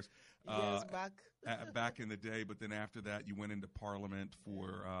of course, years back in the day. But then after that, you went into Parliament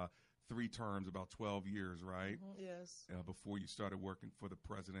for 3 terms, about 12 years, right? Yes. Before you started working for the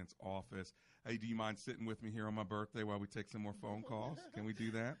president's office. Hey, do you mind sitting with me here on my birthday while we take some more phone calls? Can we do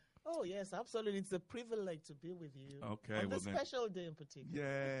that? Oh, yes, absolutely. It's a privilege to be with you. Okay. On this special day in particular.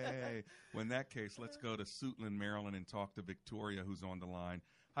 Yay. Well, in that case, let's go to Suitland, Maryland, and talk to Victoria, who's on the line.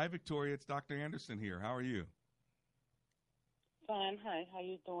 Hi, Victoria. It's Dr. Anderson here. How are you? Fine. Hi. How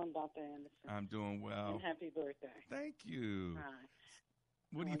you doing, Dr. Anderson? I'm doing well. And happy birthday. Thank you. Hi.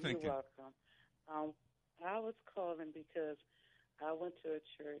 What are you thinking? You're welcome. I was calling because I went to a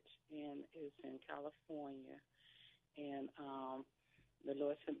church and it's in California, and the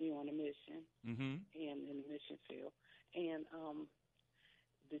Lord sent me on a mission, and in the mission field, and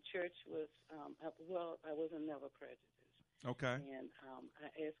the church was I wasn't never prejudiced. Okay. And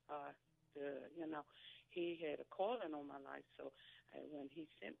I asked God to, He had a calling on my life, so when He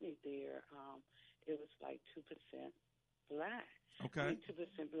sent me there, it was like 2% black. Okay.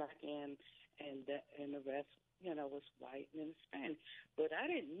 2% black, and the rest, was white and Hispanic. But I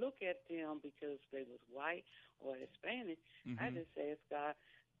didn't look at them because they was white or Hispanic. I just asked God,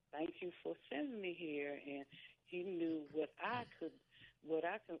 thank you for sending me here, and He knew what I could, what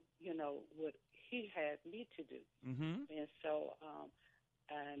He had me to do. And so,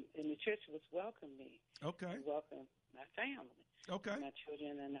 and the church was welcoming me. Okay. Welcome my family. Okay. My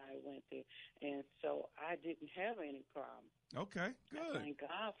children and I went there, and so I didn't have any problem. Okay, good. I thank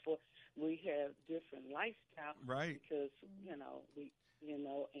God for we have different lifestyle, right? Because we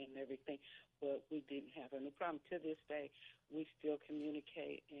and everything, but we didn't have any problem. To this day, we still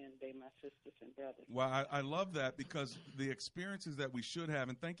communicate, and they my sisters and brothers. Well, I love that, because the experiences that we should have,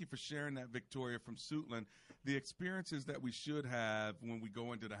 and thank you for sharing that, Victoria from Suitland. The experiences that we should have when we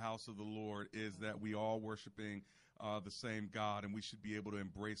go into the house of the Lord is that we all worshiping the same God, and we should be able to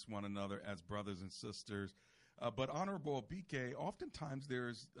embrace one another as brothers and sisters. But Honorable BK, oftentimes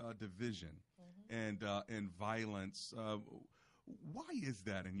there's division and violence. Why is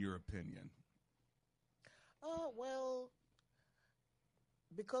that, in your opinion? Well,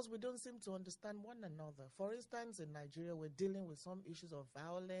 because we don't seem to understand one another. For instance, in Nigeria, we're dealing with some issues of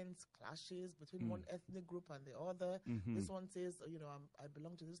violence, clashes between one ethnic group and the other. This one says, I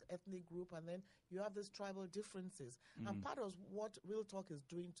belong to this ethnic group, and then you have these tribal differences. And part of what Real Talk is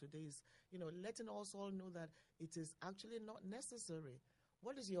doing today is, letting us all know that it is actually not necessary.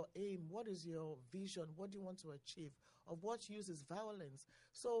 What is your aim? What is your vision? What do you want to achieve? Of what use is violence?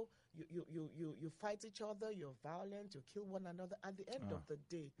 So you fight each other, you're violent, you kill one another. At the end of the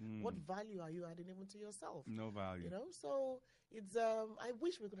day, what value are you adding even to yourself? No value. So it's I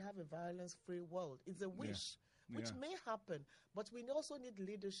wish we could have a violence-free world. It's a wish. Which may happen, but we also need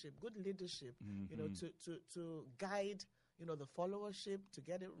leadership, good leadership, to guide the followership, to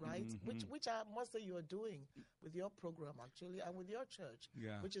get it right, which I must say you are doing with your program, actually, and with your church,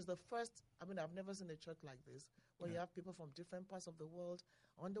 which is the first. I mean, I've never seen a church like this, where you have people from different parts of the world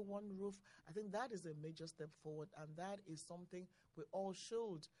under one roof. I think that is a major step forward, and that is something we all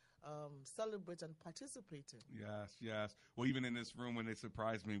should celebrate and participate in. Yes. Well, even in this room, when they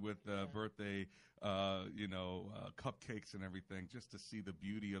surprised me with birthday, cupcakes and everything, just to see the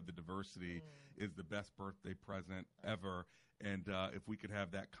beauty of the diversity is the best birthday present ever. And if we could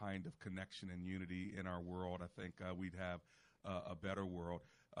have that kind of connection and unity in our world, I think we'd have a better world.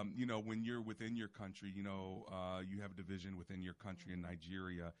 When you're within your country, you have a division within your country in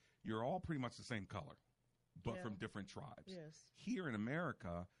Nigeria, you're all pretty much the same color, but from different tribes. Yes. Here in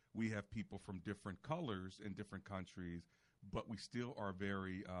America, we have people from different colors in different countries, but we still are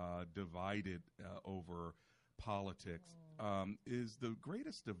very divided over politics. Is the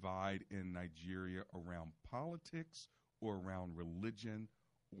greatest divide in Nigeria around politics or around religion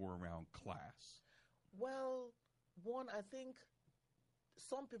or around class? Well, one, I think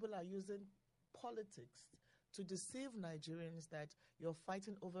some people are using politics to deceive Nigerians that you're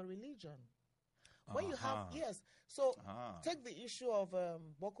fighting over religion. When you have, so take the issue of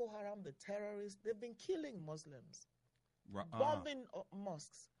Boko Haram, the terrorists, they've been killing Muslims, bombing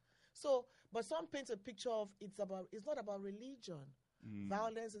mosques. So, but some paint a picture of it's not about religion.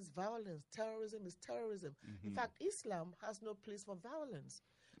 Violence is violence. Terrorism is terrorism. In fact, Islam has no place for violence.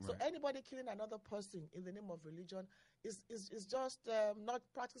 So anybody killing another person in the name of religion is just not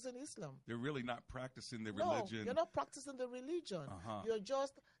practicing Islam. They're really not practicing the religion. No, you're not practicing the religion. You're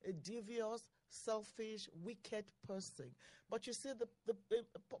just a devious, selfish, wicked person. But you see,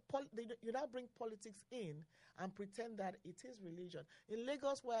 you now bring politics in and pretend that it is religion. In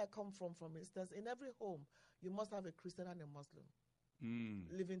Lagos, where I come from, for instance, in every home, you must have a Christian and a Muslim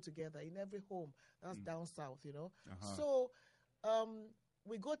living together in every home. That's down south, So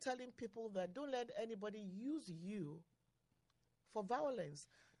we go telling people that don't let anybody use you for violence.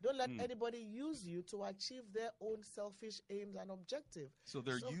 Don't let anybody use you to achieve their own selfish aims and objectives. So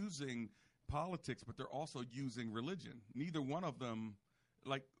they're using politics, but they're also using religion. Neither one of them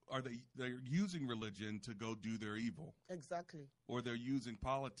like, they're using religion to go do their evil. Exactly. Or they're using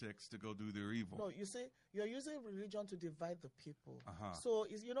politics to go do their evil. No, you see, you're using religion to divide the people. Uh-huh. So,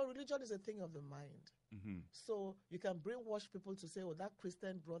 religion is a thing of the mind. Mm-hmm. So you can brainwash people to say, oh, that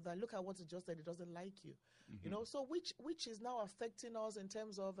Christian brother, look at what he just said, he doesn't like you. Mm-hmm. So which is now affecting us in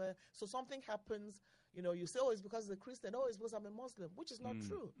terms of, so something happens, you say, oh, it's because he's a Christian, oh, it's because I'm a Muslim, which is not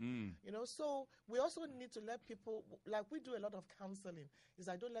true. So we also need to let people, like we do a lot of counseling, is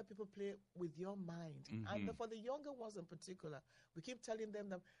I don't let people play with your mind. And for the younger ones in particular, we keep telling them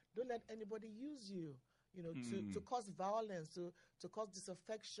that don't let anybody use you. To cause violence, to cause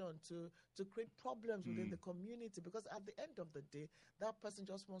disaffection, to create problems within the community. Because at the end of the day, that person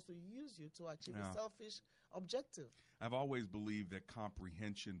just wants to use you to achieve a selfish objective. I've always believed that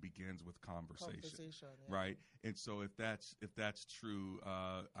comprehension begins with conversation. Right? And so if that's true,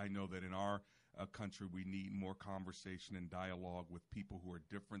 I know that in our country, we need more conversation and dialogue with people who are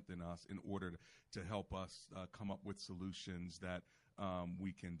different than us in order to help us come up with solutions that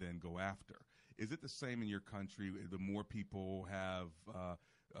we can then go after. Is it the same in your country? The more people have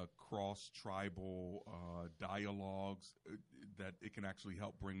cross-tribal dialogues, that it can actually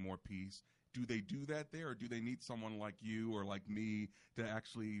help bring more peace? Do they do that there, or do they need someone like you or like me to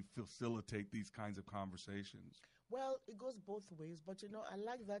actually facilitate these kinds of conversations? Well, it goes both ways, but I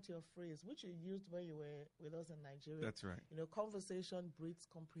like that your phrase, which you used when you were with us in Nigeria. That's right. Conversation breeds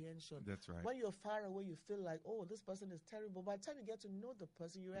comprehension. That's right. When you're far away, you feel like, oh, this person is terrible. By the time you get to know the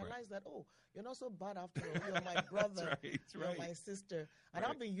person, you realize that, oh, you're not so bad after all. You're my brother. You're my sister. And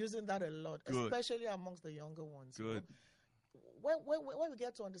I've been using that a lot, especially amongst the younger ones. Good. When we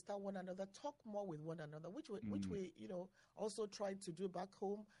get to understand one another, talk more with one another, which we also try to do back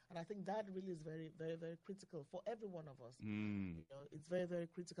home, and I think that really is very, very, very critical for every one of us. It's very, very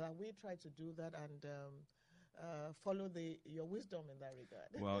critical, and we try to do that and follow your wisdom in that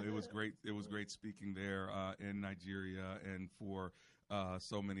regard. Well, it was great. It was great speaking there in Nigeria, and for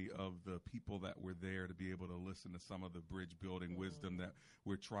so many of the people that were there to be able to listen to some of the bridge building wisdom that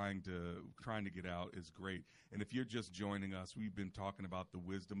we're trying to get out is great. And if you're just joining us, we've been talking about the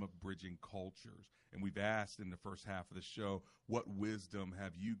wisdom of bridging cultures. And we've asked in the first half of the show, what wisdom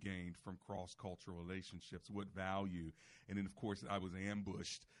have you gained from cross-cultural relationships? What value? And then, of course, I was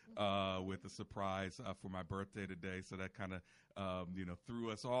ambushed with a surprise for my birthday today. So that kind of,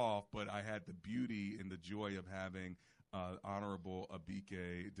 threw us off. But I had the beauty and the joy of having Honorable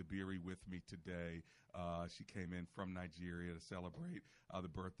Abike Dabiri with me today. She came in from Nigeria to celebrate the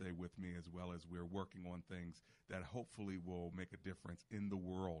birthday with me, as well as we're working on things that hopefully will make a difference in the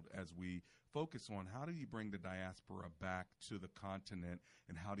world as we focus on how do you bring the diaspora back to the continent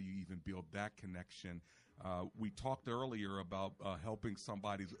and how do you even build that connection. We talked earlier about helping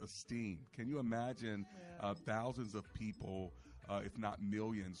somebody's esteem. Can you imagine thousands of people, if not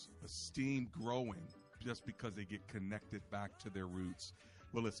millions, esteem growing just because they get connected back to their roots?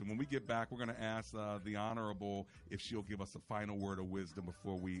 Well, listen, when we get back, we're going to ask the Honorable if she'll give us a final word of wisdom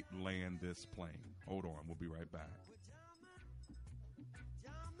before we land this plane. Hold on. We'll be right back.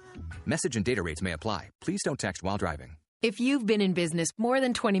 Message and data rates may apply. Please don't text while driving. If you've been in business more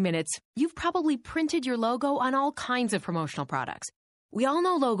than 20 minutes, you've probably printed your logo on all kinds of promotional products. We all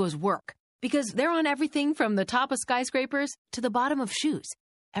know logos work because they're on everything from the top of skyscrapers to the bottom of shoes.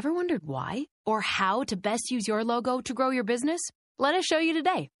 Ever wondered why or how to best use your logo to grow your business? Let us show you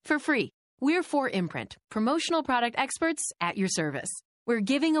today for free. We're 4imprint, promotional product experts at your service. We're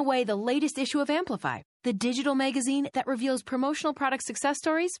giving away the latest issue of Amplify, the digital magazine that reveals promotional product success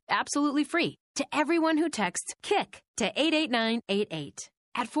stories absolutely free to everyone who texts KICK to 88988.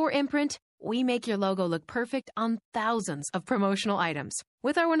 At 4imprint, we make your logo look perfect on thousands of promotional items.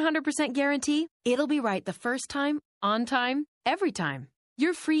 With our 100% guarantee, it'll be right the first time, on time, every time.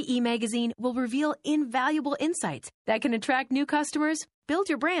 Your free e-magazine will reveal invaluable insights that can attract new customers, build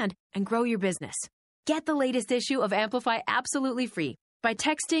your brand, and grow your business. Get the latest issue of Amplify absolutely free by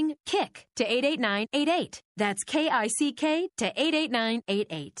texting KICK to 88988. That's KICK to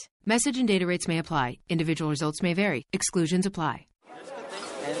 88988. Message and data rates may apply. Individual results may vary. Exclusions apply.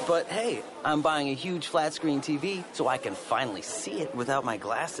 But hey, I'm buying a huge flat screen TV so I can finally see it without my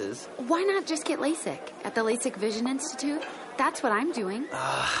glasses. Why not just get LASIK at the LASIK Vision Institute? That's what I'm doing.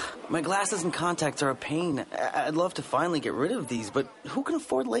 My glasses and contacts are a pain. I'd love to finally get rid of these, but who can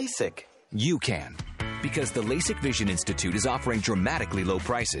afford LASIK? You can. Because the LASIK Vision Institute is offering dramatically low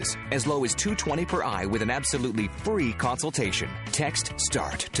prices, as low as $220 per eye with an absolutely free consultation. Text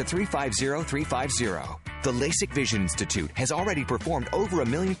START to 350350. The LASIK Vision Institute has already performed over 1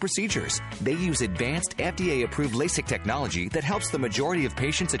 million procedures. They use advanced FDA-approved LASIK technology that helps the majority of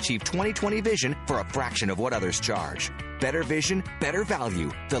patients achieve 20/20 vision for a fraction of what others charge. Better vision, better value.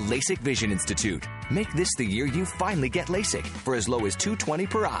 The LASIK Vision Institute. Make this the year you finally get LASIK for as low as $220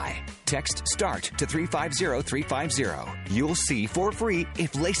 per eye. Text START to 350350. You'll see for free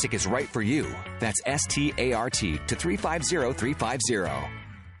if LASIK is right for you. That's START to 350350.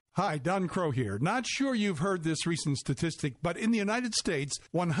 Hi, Don Crow here. Not sure you've heard this recent statistic, but in the United States,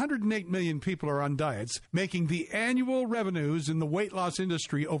 108 million people are on diets, making the annual revenues in the weight loss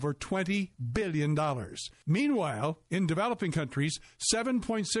industry over $20 billion. Meanwhile, in developing countries,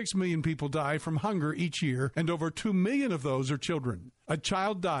 7.6 million people die from hunger each year, and over 2 million of those are children. A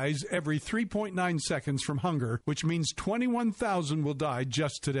child dies every 3.9 seconds from hunger, which means 21,000 will die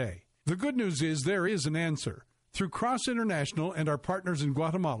just today. The good news is there is an answer. Through Cross International and our partners in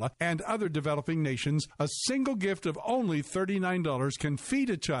Guatemala and other developing nations, a single gift of only $39 can feed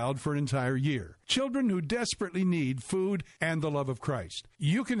a child for an entire year. Children who desperately need food and the love of Christ.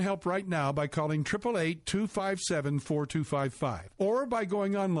 You can help right now by calling 888-257-4255 or by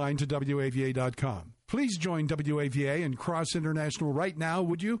going online to WAVA.com. Please join WAVA and Cross International right now,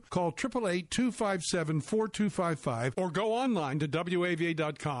 would you? Call 888-257-4255 or go online to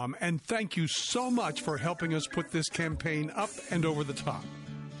WAVA.com, and thank you so much for helping us put this campaign up and over the top.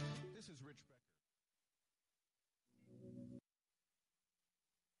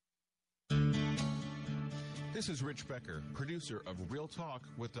 This is Rich Becker, producer of Real Talk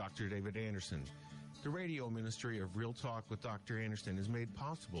with Dr. David Anderson. The radio ministry of Real Talk with Dr. Anderson is made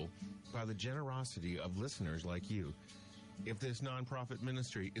possible by the generosity of listeners like you. If this nonprofit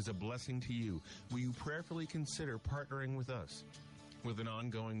ministry is a blessing to you, will you prayerfully consider partnering with us? With an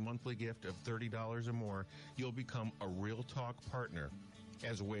ongoing monthly gift of $30 or more, you'll become a Real Talk partner.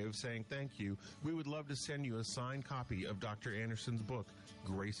 As a way of saying thank you, we would love to send you a signed copy of Dr. Anderson's book,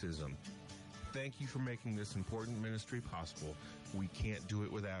 Gracism. Thank you for making this important ministry possible. We can't do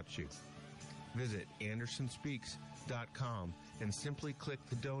it without you. Visit AndersonSpeaks.com and simply click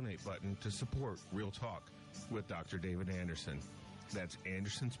the donate button to support Real Talk with Dr. David Anderson. That's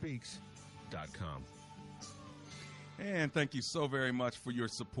AndersonSpeaks.com. And thank you so very much for your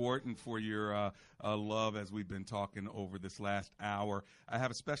support and for your love as we've been talking over this last hour. I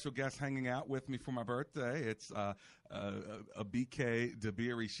have a special guest hanging out with me for my birthday. It's Abike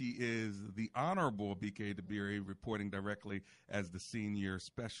Dabiri. She is the Honorable Abike Dabiri, reporting directly as the Senior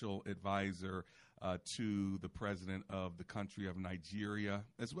Special Advisor to the President of the country of Nigeria,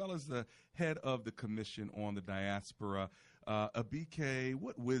 as well as the head of the Commission on the Diaspora. Abike,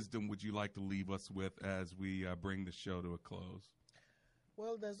 what wisdom would you like to leave us with as we bring the show to a close?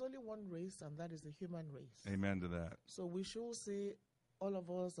 Well, there's only one race, and that is the human race. Amen to that. So we should see all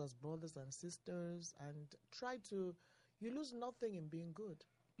of us as brothers and sisters and try to, you lose nothing in being good.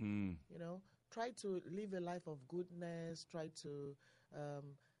 You know, try to live a life of goodness, try to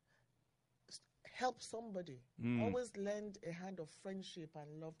help somebody. Always lend a hand of friendship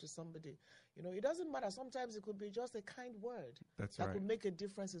and love to somebody. You know, it doesn't matter. Sometimes it could be just a kind word that could make a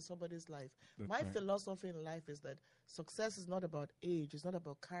difference in somebody's life. My philosophy in life is that success is not about age. It's not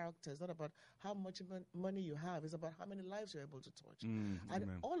about character. It's not about how much money you have. It's about how many lives you're able to touch. And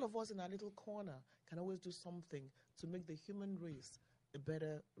all of us in our little corner can always do something to make the human race a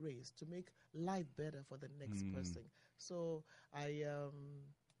better race, to make life better for the next person. So I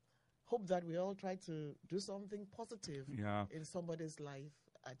hope that we all try to do something positive in somebody's life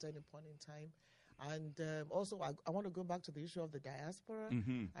at any point in time. And also, I want to go back to the issue of the diaspora,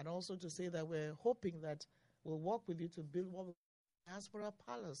 and also to say that we're hoping that we'll work with you to build one diaspora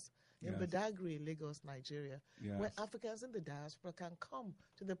palace in Badagry, Lagos, Nigeria, where Africans in the diaspora can come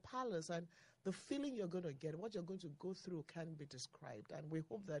to the palace, and the feeling you're going to get, what you're going to go through, can be described. And we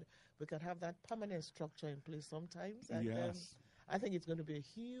hope that we can have that permanent structure in place sometimes. And I think it's going to be a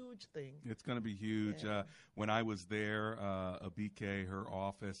huge thing. It's going to be huge. When I was there, Abike, her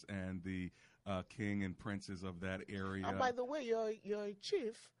office, and the king and princes of that area. And by the way, you're a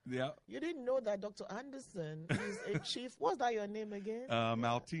chief. Yeah. You didn't know that Dr. Anderson is a chief. What's that your name again?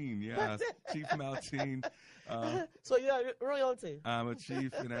 Maltine, yes. Chief Maltine. So you're royalty. I'm a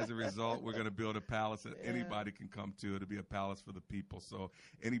chief, and as a result, we're going to build a palace that anybody can come to. It'll be a palace for the people. So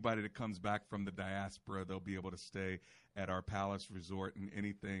anybody that comes back from the diaspora, they'll be able to stay at our palace resort, and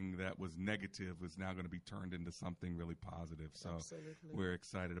anything that was negative is now going to be turned into something really positive. So we're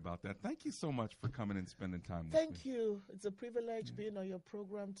excited about that. Thank you so so much for coming and spending time with me. Thank you. It's a privilege being on your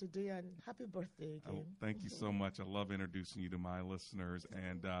program today, and happy birthday again. Thank you so much. I love introducing you to my listeners.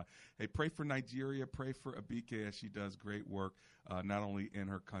 And, hey, pray for Nigeria. Pray for Abike as she does great work, not only in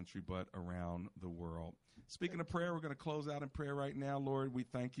her country but around the world. Speaking of prayer, we're going to close out in prayer right now. Lord, we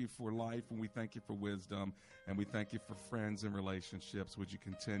thank you for life, and we thank you for wisdom, and we thank you for friends and relationships. Would you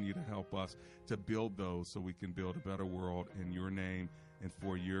continue to help us to build those so we can build a better world in your name and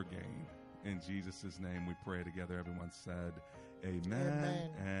for your gain. In Jesus' name we pray together. Everyone said amen,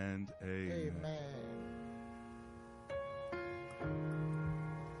 and amen.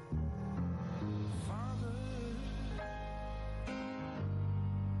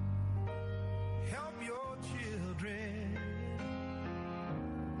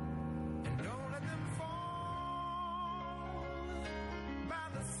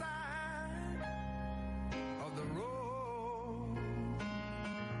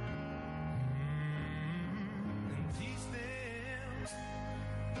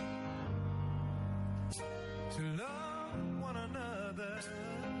 To love one another,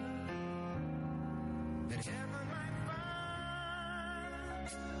 that heaven might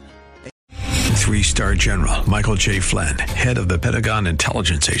find. 3-star General Michael J. Flynn, head of the Pentagon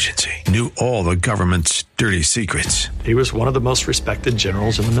Intelligence Agency, knew all the government's dirty secrets. He was one of the most respected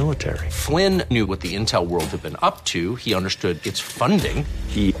generals in the military. Flynn knew what the intel world had been up to. He understood its funding.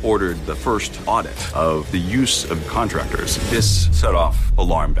 He ordered the first audit of the use of contractors. This set off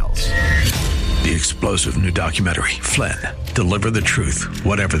alarm bells. The explosive new documentary, Flynn, Deliver the Truth,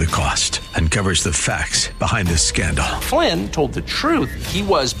 Whatever the Cost, uncovers the facts behind this scandal. Flynn told the truth. He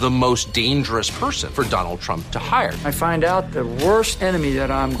was the most dangerous person for Donald Trump to hire. I find out the worst enemy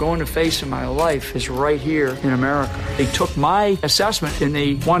that I'm going to face in my life is right here in America. They took my assessment and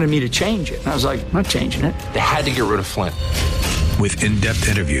they wanted me to change it. And I was like, I'm not changing it. They had to get rid of Flynn. With in-depth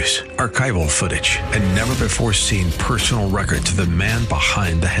interviews, archival footage, and never-before-seen personal records of the man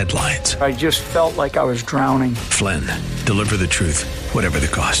behind the headlines. I just felt like I was drowning. Flynn, Deliver the Truth, Whatever the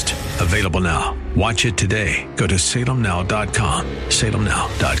Cost. Available now. Watch it today. Go to salemnow.com.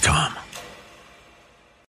 salemnow.com.